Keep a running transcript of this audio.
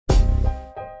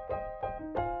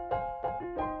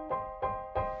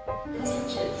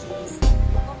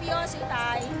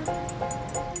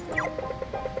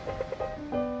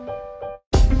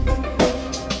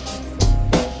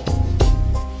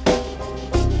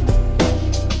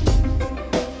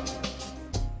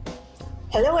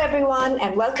Hello everyone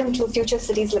and welcome to Future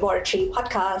Cities Laboratory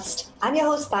podcast. I'm your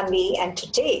host Tanvi and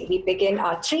today we begin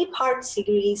our three-part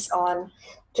series on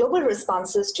global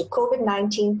responses to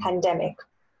COVID-19 pandemic.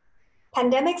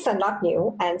 Pandemics are not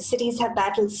new and cities have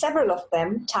battled several of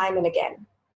them time and again.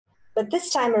 But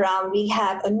this time around we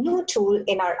have a new tool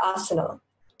in our arsenal,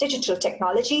 digital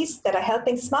technologies that are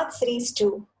helping smart cities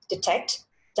to detect,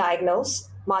 diagnose,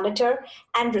 monitor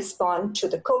and respond to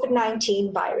the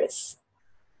COVID-19 virus.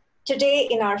 Today,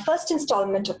 in our first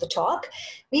installment of the talk,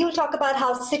 we will talk about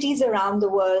how cities around the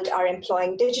world are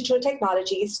employing digital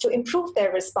technologies to improve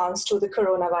their response to the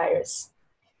coronavirus.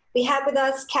 We have with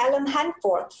us Calum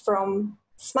Handforth from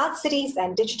Smart Cities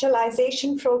and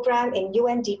Digitalisation program in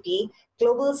UNDP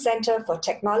Global Centre for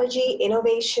Technology,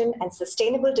 Innovation and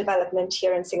Sustainable Development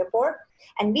here in Singapore.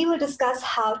 And we will discuss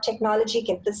how technology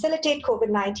can facilitate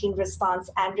COVID-19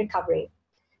 response and recovery.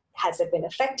 Has it been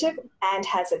effective and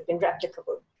has it been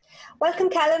replicable? Welcome,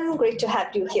 Calum. Great to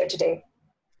have you here today.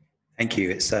 Thank you.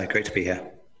 It's great to be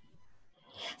here.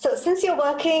 So since you're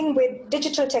working with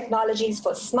digital technologies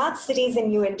for smart cities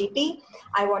in UNDP,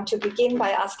 I want to begin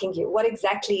by asking you, what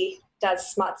exactly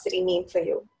does smart city mean for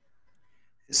you?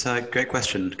 It's a great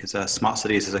question because smart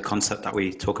cities is a concept that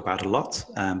we talk about a lot,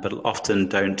 but often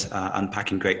don't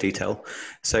unpack in great detail.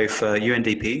 So for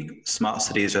UNDP, smart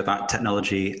cities are about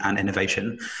technology and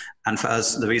innovation. And for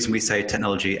us, the reason we say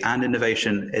technology and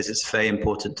innovation is it's very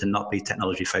important to not be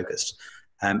technology focused.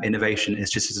 Innovation is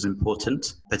just as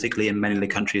important, particularly in many of the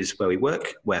countries where we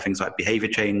work, where things like behavior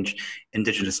change,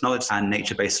 indigenous knowledge and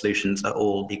nature-based solutions are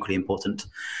all equally important.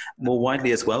 More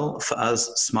widely as well, for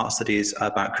us, smart cities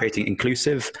are about creating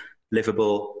inclusive,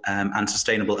 livable and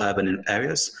sustainable urban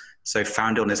areas. So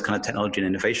founded on this kind of technology and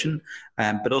innovation,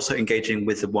 but also engaging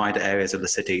with the wider areas of the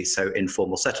city. So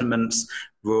informal settlements,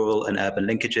 rural and urban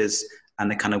linkages, and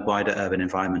the kind of wider urban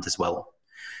environment as well.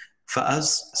 For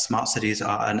us, smart cities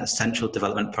are an essential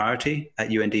development priority at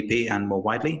UNDP and more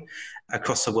widely.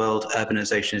 Across the world,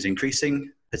 urbanization is increasing,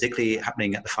 particularly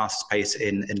happening at the fastest pace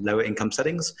in lower income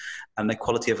settings, and the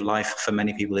quality of life for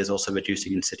many people is also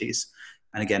reducing in cities.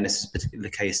 And again, this is particularly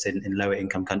the case in lower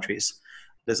income countries.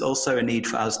 There's also a need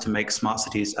for us to make smart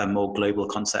cities a more global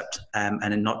concept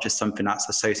and not just something that's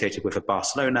associated with a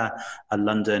Barcelona, a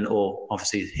London, or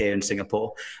obviously here in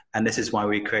Singapore. And this is why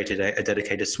we created a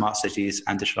dedicated Smart Cities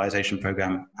and Digitalisation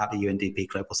program at the UNDP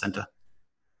Global Centre.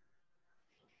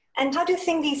 And how do you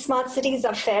think these smart cities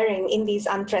are faring in these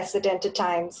unprecedented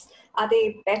times? Are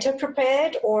they better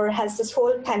prepared or has this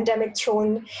whole pandemic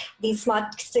thrown these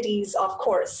smart cities off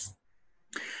course?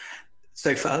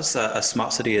 So for us, a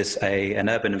smart city is an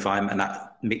urban environment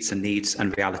that meets the needs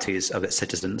and realities of its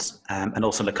citizens, and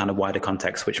also the kind of wider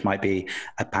context, which might be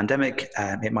a pandemic,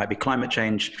 it might be climate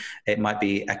change, it might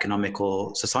be economic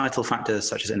or societal factors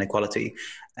such as inequality.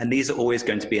 And these are always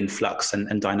going to be in flux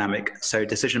and dynamic. So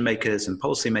decision makers and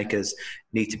policy makers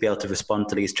need to be able to respond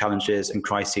to these challenges and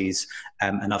crises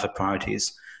and other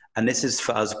priorities. And this is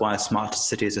for us why a smart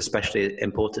city is especially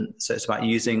important. So it's about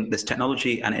using this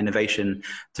technology and innovation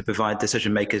to provide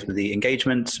decision makers with the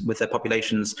engagement with their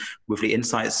populations, with the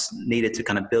insights needed to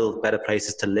kind of build better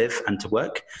places to live and to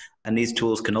work. And these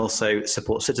tools can also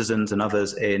support citizens and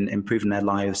others in improving their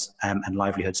lives and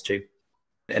livelihoods too.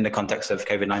 In the context of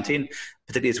COVID-19,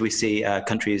 particularly as we see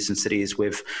countries and cities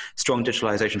with strong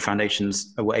digitalization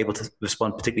foundations were able to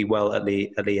respond particularly well at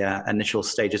the initial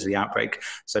stages of the outbreak.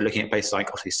 So looking at places like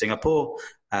obviously Singapore,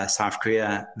 South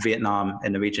Korea, Vietnam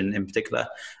in the region in particular.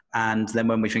 And then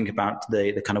when we think about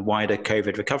the kind of wider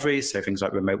COVID recovery, so things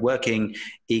like remote working,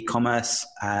 e-commerce,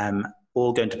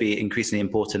 all going to be increasingly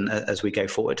important as we go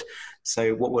forward.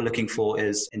 So what we're looking for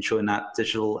is ensuring that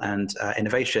digital and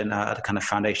innovation are the kind of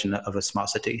foundation of a smart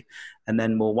city. And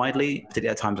then more widely,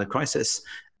 particularly at times of crisis,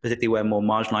 particularly where more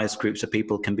marginalized groups of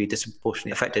people can be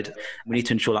disproportionately affected, we need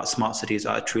to ensure that smart cities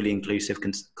are a truly inclusive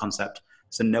concept.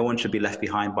 So no one should be left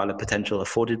behind by the potential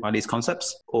afforded by these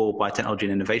concepts or by technology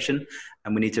and innovation.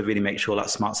 And we need to really make sure that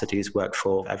smart cities work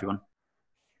for everyone.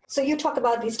 So you talk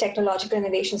about these technological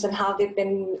innovations and how they've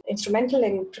been instrumental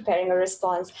in preparing a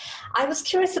response. I was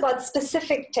curious about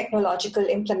specific technological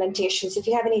implementations, if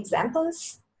you have any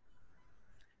examples.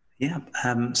 Yeah,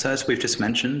 so as we've just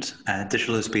mentioned,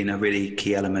 digital has been a really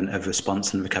key element of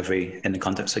response and recovery in the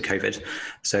context of COVID.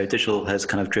 So digital has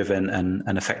kind of driven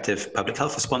an effective public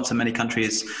health response in many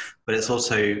countries, but it's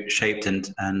also shaped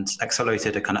and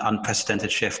accelerated a kind of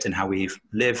unprecedented shift in how we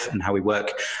live and how we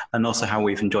work, and also how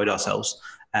we've enjoyed ourselves.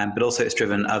 but also it's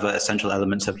driven other essential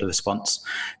elements of the response.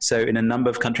 So in a number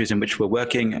of countries in which we're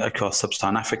working across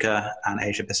Sub-Saharan Africa and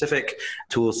Asia Pacific,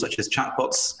 tools such as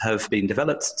chatbots have been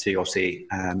developed to obviously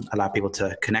allow people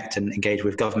to connect and engage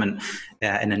with government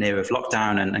in an era of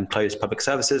lockdown and closed public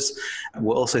services.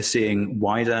 We're also seeing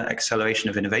wider acceleration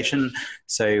of innovation.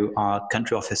 So our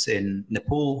country office in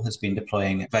Nepal has been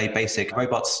deploying very basic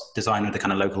robots designed with the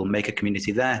kind of local maker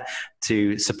community there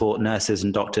to support nurses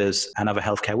and doctors and other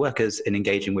healthcare workers in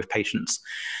engaging with patients.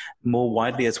 More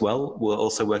widely as well, we're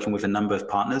also working with a number of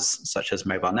partners, such as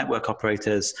mobile network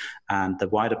operators and the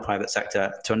wider private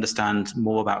sector, to understand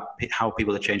more about how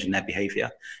people are changing their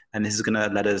behavior. And this is going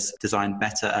to let us design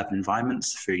better urban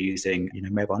environments through using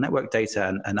mobile network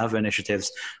data and other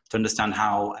initiatives to understand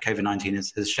how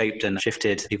COVID-19 has shaped and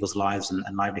shifted people's lives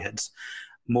and livelihoods.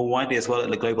 More widely as well, at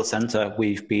the Global Centre,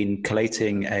 we've been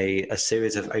collating a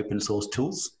series of open source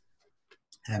tools.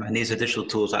 And these are digital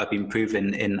tools that have been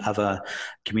proven in other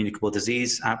communicable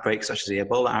disease outbreaks, such as the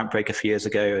Ebola outbreak a few years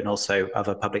ago, and also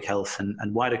other public health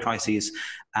and wider crises,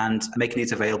 and making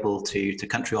these available to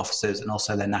country officers and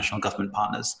also their national government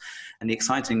partners. And the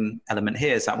exciting element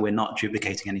here is that we're not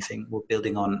duplicating anything. We're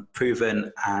building on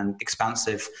proven and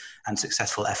expansive and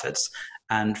successful efforts.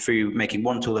 And through making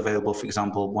one tool available, for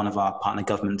example, one of our partner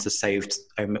governments has saved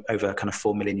over kind of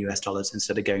 $4 million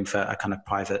instead of going for a kind of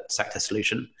private sector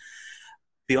solution.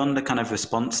 Beyond the kind of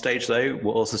response stage, though,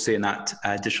 we're also seeing that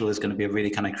digital is going to be a really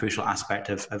kind of crucial aspect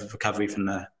of recovery from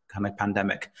the kind of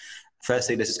pandemic.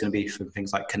 Firstly, this is going to be for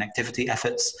things like connectivity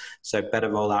efforts, so better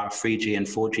rollout of 3G and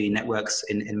 4G networks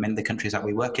in many of the countries that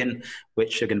we work in,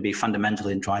 which are going to be fundamental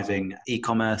in driving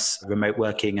e-commerce, remote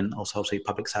working, and also obviously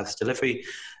public service delivery.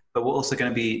 But we're also going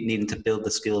to be needing to build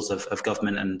the skills of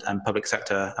government and public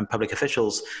sector and public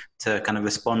officials to kind of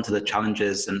respond to the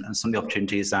challenges and some of the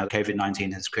opportunities that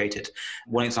COVID-19 has created.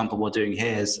 One example we're doing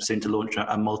here is soon to launch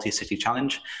a multi-city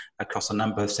challenge across a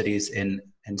number of cities in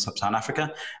Sub-Saharan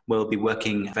Africa. We'll be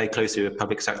working very closely with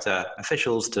public sector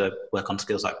officials to work on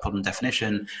skills like problem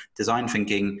definition, design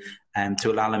thinking, and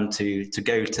to allow them to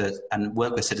go to and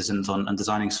work with citizens on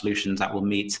designing solutions that will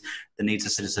meet the needs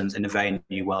of citizens in a very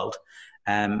new world.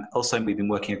 Also, we've been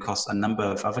working across a number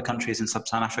of other countries in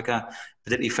Sub-Saharan Africa,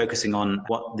 particularly focusing on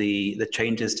what the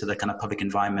changes to the kind of public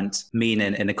environment mean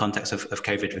in the context of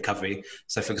COVID recovery.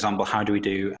 So, for example, how do we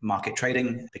do market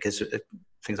trading? Because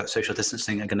things like social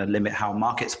distancing are going to limit how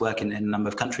markets work in a number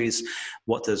of countries.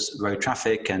 What does road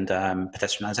traffic and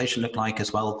pedestrianisation look like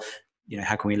as well?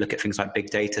 How can we look at things like big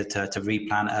data to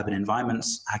replan urban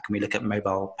environments? How can we look at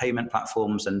mobile payment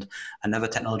platforms and another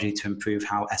technology to improve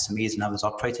how SMEs and others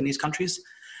operate in these countries?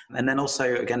 And then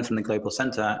also, again, from the Global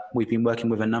Centre, we've been working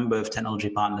with a number of technology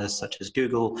partners such as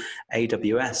Google,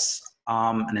 AWS,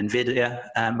 ARM and NVIDIA,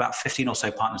 about 15 or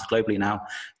so partners globally now,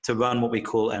 to run what we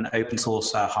call an open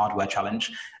source hardware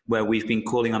challenge, where we've been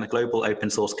calling on a global open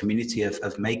source community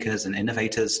of makers and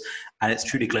innovators. And it's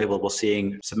truly global. We're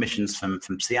seeing submissions from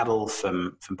Seattle,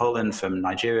 from Poland, from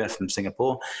Nigeria, from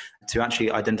Singapore, to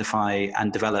actually identify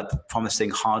and develop promising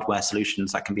hardware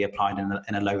solutions that can be applied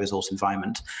in a low resource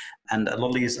environment. And a lot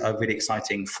of these are really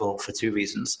exciting for two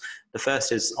reasons. The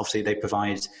first is obviously they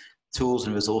provide tools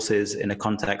and resources in a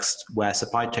context where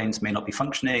supply chains may not be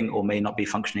functioning or may not be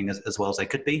functioning as well as they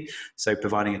could be. So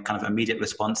providing a kind of immediate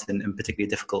response in particularly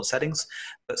difficult settings.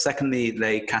 But secondly,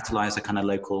 they catalyze a kind of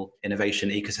local innovation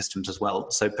ecosystems as well.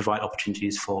 So provide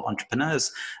opportunities for entrepreneurs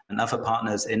and other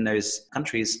partners in those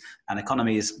countries and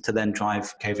economies to then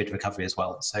drive COVID recovery as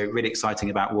well. So really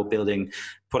exciting about we're building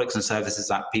products and services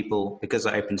that people, because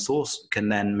they're open source, can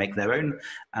then make their own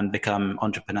and become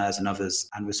entrepreneurs and others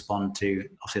and respond to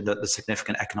obviously the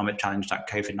significant economic challenge that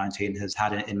COVID-19 has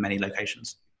had in many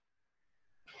locations.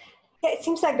 Yeah, it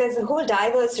seems like there's a whole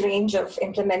diverse range of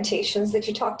implementations that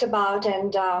you talked about,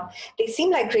 and they seem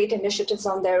like great initiatives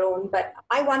on their own, but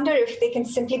I wonder if they can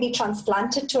simply be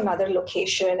transplanted to another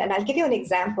location. And I'll give you an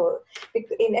example.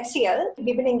 In FCL,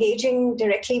 we've been engaging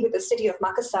directly with the city of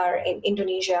Makassar in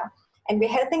Indonesia, and we're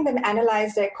helping them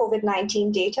analyze their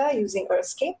COVID-19 data using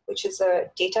Earthscape, which is a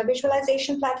data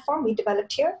visualization platform we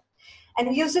developed here. And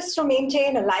we use this to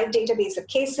maintain a live database of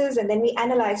cases, and then we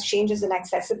analyze changes in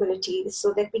accessibility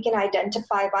so that we can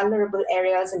identify vulnerable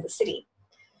areas in the city.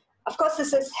 Of course,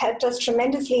 this has helped us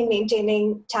tremendously in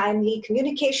maintaining timely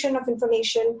communication of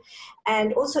information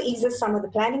and also eases some of the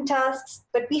planning tasks,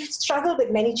 but we've struggled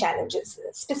with many challenges.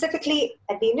 Specifically,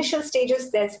 at the initial stages,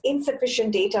 there's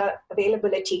insufficient data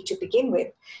availability to begin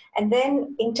with. And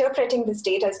then interpreting this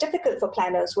data is difficult for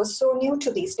planners who are so new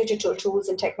to these digital tools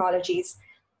and technologies.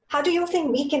 How do you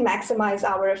think we can maximize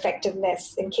our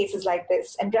effectiveness in cases like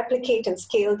this and replicate and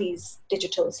scale these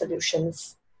digital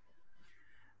solutions?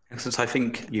 Excellent. So I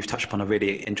think you've touched upon a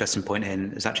really interesting point here,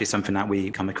 and it's actually something that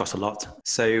we come across a lot.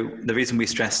 So the reason we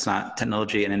stress that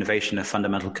technology and innovation are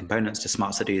fundamental components to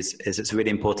smart cities is it's really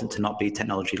important to not be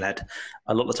technology-led.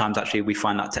 A lot of the times, actually, we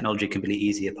find that technology can be the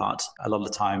easier part. A lot of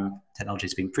the time, technology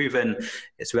has been proven,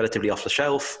 it's relatively off the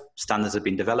shelf, standards have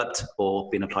been developed or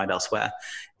been applied elsewhere.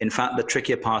 In fact, the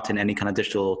trickier part in any kind of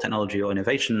digital technology or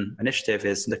innovation initiative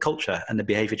is the culture and the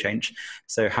behavior change.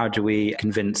 So how do we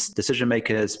convince decision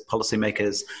makers,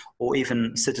 policymakers, or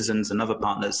even citizens and other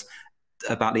partners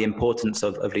about the importance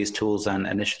of these tools and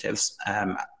initiatives?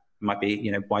 Might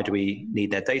be, why do we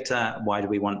need their data? Why do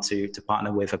we want to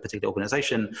partner with a particular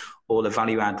organization, or the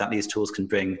value add that these tools can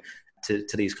bring to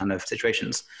these kind of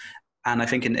situations? And I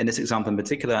think in this example in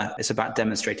particular, it's about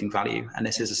demonstrating value. And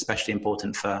this is especially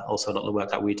important for also a lot of the work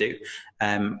that we do.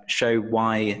 Show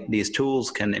why these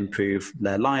tools can improve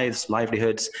their lives,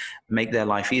 livelihoods, make their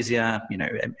life easier,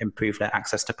 improve their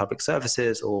access to public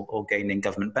services or gaining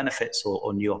government benefits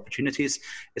or new opportunities.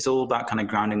 It's all about kind of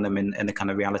grounding them in the kind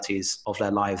of realities of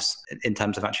their lives in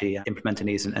terms of actually implementing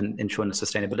these and ensuring the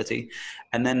sustainability.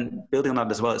 And then building on that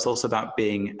as well, it's also about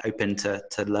being open to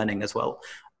learning as well.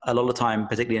 A lot of the time,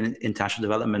 particularly in international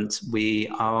development, we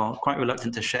are quite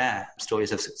reluctant to share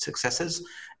stories of successes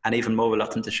and even more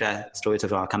reluctant to share stories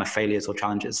of our kind of failures or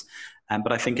challenges.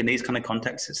 But I think in these kind of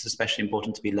contexts, it's especially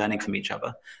important to be learning from each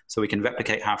other so we can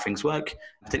replicate how things work,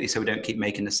 particularly so we don't keep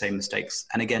making the same mistakes.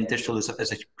 And again, digital is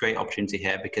a great opportunity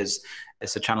here because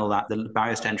it's a channel that the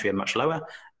barriers to entry are much lower,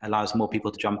 allows more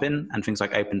people to jump in, and things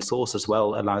like open source as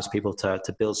well allows people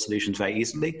to build solutions very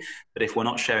easily. But if we're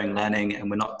not sharing learning and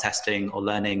we're not testing or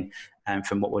learning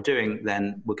from what we're doing,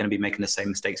 then we're going to be making the same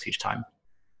mistakes each time.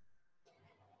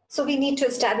 So we need to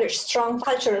establish strong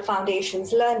cultural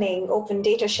foundations, learning, open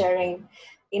data sharing,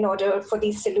 in order for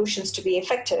these solutions to be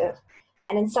effective.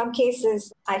 And in some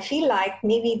cases, I feel like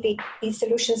maybe these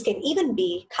solutions can even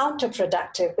be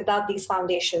counterproductive without these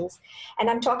foundations. And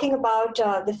I'm talking about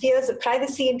the fears of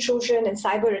privacy intrusion and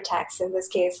cyber attacks in this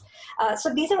case.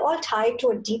 So these are all tied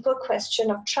to a deeper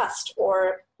question of trust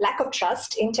or lack of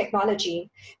trust in technology,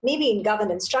 maybe in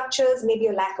governance structures, maybe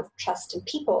a lack of trust in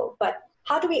people. But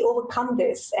how do we overcome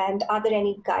this? And are there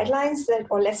any guidelines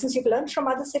or lessons you've learned from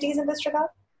other cities in this regard?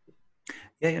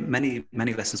 Yeah, many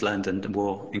lessons learned, and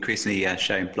we're increasingly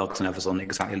sharing blogs and others on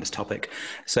exactly this topic.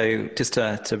 So just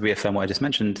to reaffirm what I just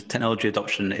mentioned, technology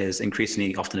adoption is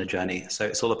increasingly often a journey. So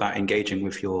it's all about engaging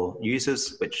with your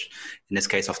users, which in this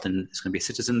case often is going to be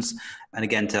citizens, and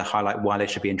again to highlight why they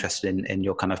should be interested in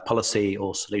your kind of policy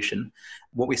or solution.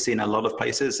 What we see in a lot of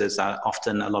places is that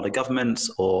often a lot of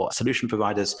governments or solution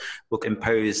providers will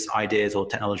impose ideas or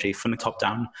technology from the top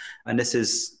down, and this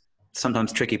is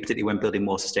sometimes tricky, particularly when building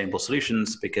more sustainable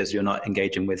solutions, because you're not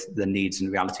engaging with the needs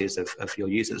and realities of your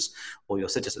users or your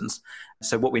citizens.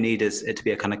 So what we need is it to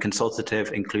be a kind of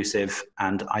consultative, inclusive,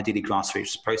 and ideally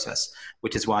grassroots process,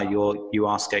 which is why your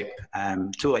URscape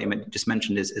tool that you just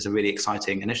mentioned is a really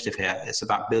exciting initiative here. It's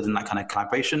about building that kind of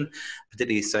collaboration,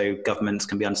 particularly so governments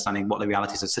can be understanding what the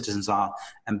realities of citizens are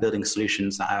and building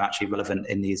solutions that are actually relevant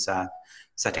in these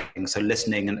settings. So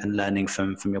listening and learning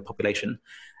from your population.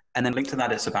 And then linked to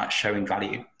that, it's about showing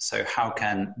value. So how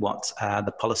can what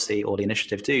the policy or the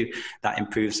initiative do that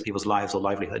improves people's lives or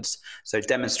livelihoods? So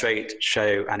demonstrate,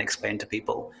 show, and explain to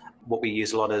people. What we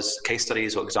use a lot as case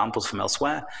studies or examples from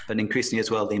elsewhere, but increasingly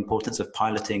as well, the importance of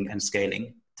piloting and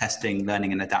scaling, testing,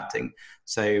 learning, and adapting.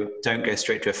 So don't go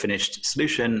straight to a finished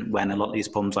solution when a lot of these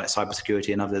problems like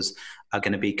cybersecurity and others are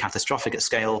going to be catastrophic at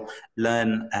scale.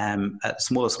 Learn at a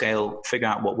smaller scale, figure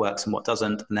out what works and what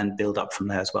doesn't, and then build up from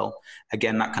there as well.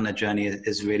 Again, that kind of journey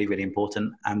is really, really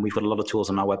important. And we've got a lot of tools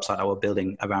on our website that we're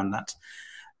building around that.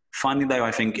 Finally, though,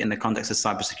 I think in the context of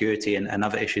cybersecurity and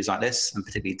other issues like this, and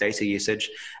particularly data usage,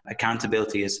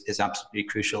 accountability is absolutely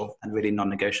crucial and really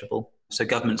non-negotiable. So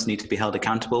governments need to be held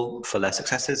accountable for their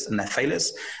successes and their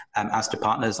failures, as do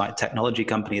partners like technology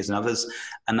companies and others.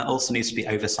 And there also needs to be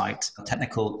oversight,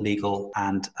 technical, legal,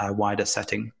 and wider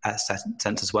sense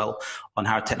as well on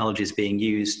how technology is being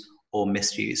used or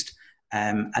misused.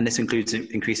 And this includes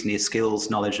increasingly skills,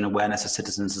 knowledge, and awareness of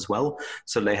citizens as well.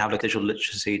 So they have a digital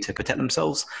literacy to protect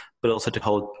themselves, but also to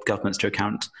hold governments to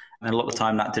account. And a lot of the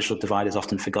time, that digital divide is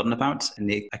often forgotten about in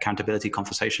the accountability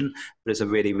conversation, but it's a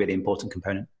really, really important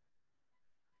component.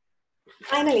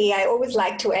 Finally, I always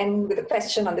like to end with a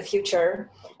question on the future.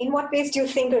 In what ways do you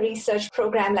think a research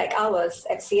program like ours,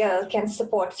 FCL, can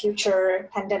support future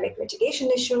pandemic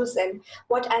mitigation issues, and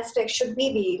what aspects should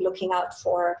we be looking out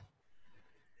for?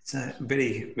 It's a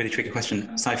really, really tricky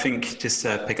question. So I think just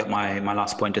to pick up my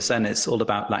last point just then, it's all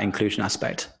about that inclusion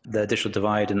aspect, the digital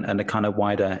divide and the kind of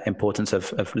wider importance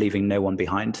of leaving no one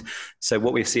behind. So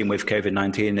what we've seen with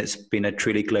COVID-19, it's been a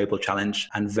truly global challenge,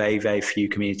 and very, very few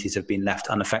communities have been left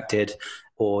unaffected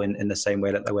or in the same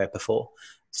way that they were before.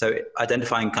 So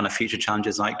identifying kind of future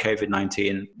challenges like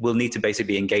COVID-19, we'll need to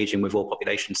basically be engaging with all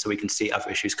populations so we can see other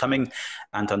issues coming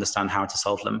and to understand how to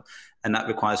solve them. And that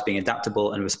requires being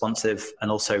adaptable and responsive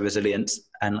and also resilient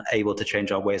and able to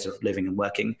change our ways of living and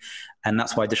working. And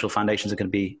that's why digital foundations are going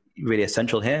to be really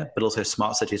essential here, but also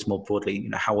smart cities more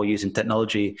broadly, how we're using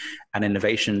technology and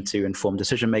innovation to inform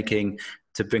decision-making,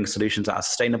 to bring solutions that are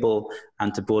sustainable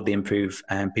and to broadly improve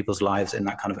people's lives in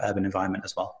that kind of urban environment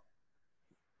as well.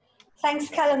 Thanks,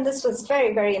 Calum. This was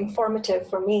very, very informative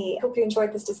for me. Hope you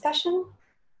enjoyed this discussion.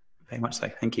 Very much so.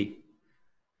 Thank you.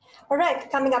 All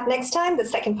right, coming up next time, the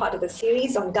second part of the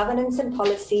series on governance and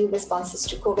policy responses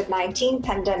to COVID-19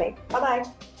 pandemic. Bye-bye.